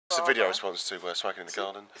It's a video response to Smoking in the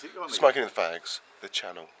Garden. Is it going Smoking in the Fags, the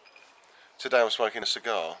channel. Today I'm smoking a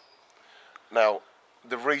cigar. Now,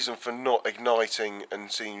 the reason for not igniting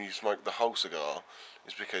and seeing you smoke the whole cigar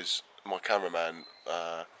is because my cameraman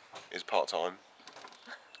is part-time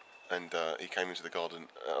and he came into the garden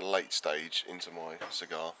at a late stage into my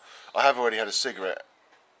cigar. I have already had a cigarette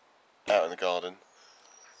out in the garden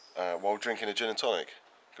while drinking a gin and tonic.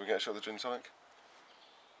 Can we get a shot of the gin and tonic?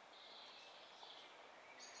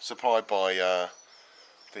 Supplied by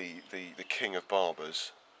the king of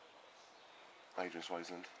barbers, Adrian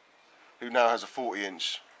Swaysland, who now has a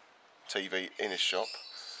 40-inch TV in his shop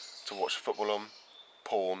to watch football on,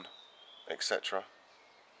 porn, etc.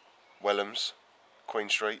 Wellhams, Queen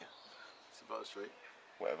Street. It's about Street.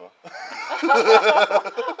 Whatever.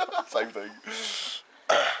 Same thing.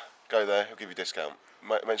 Go there, he'll give you a discount.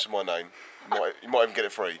 Mention my name. You might even get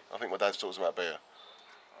it free. I think my dad's taught us about beer.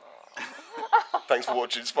 Thanks for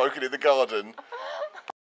watching Smoking in the Garden.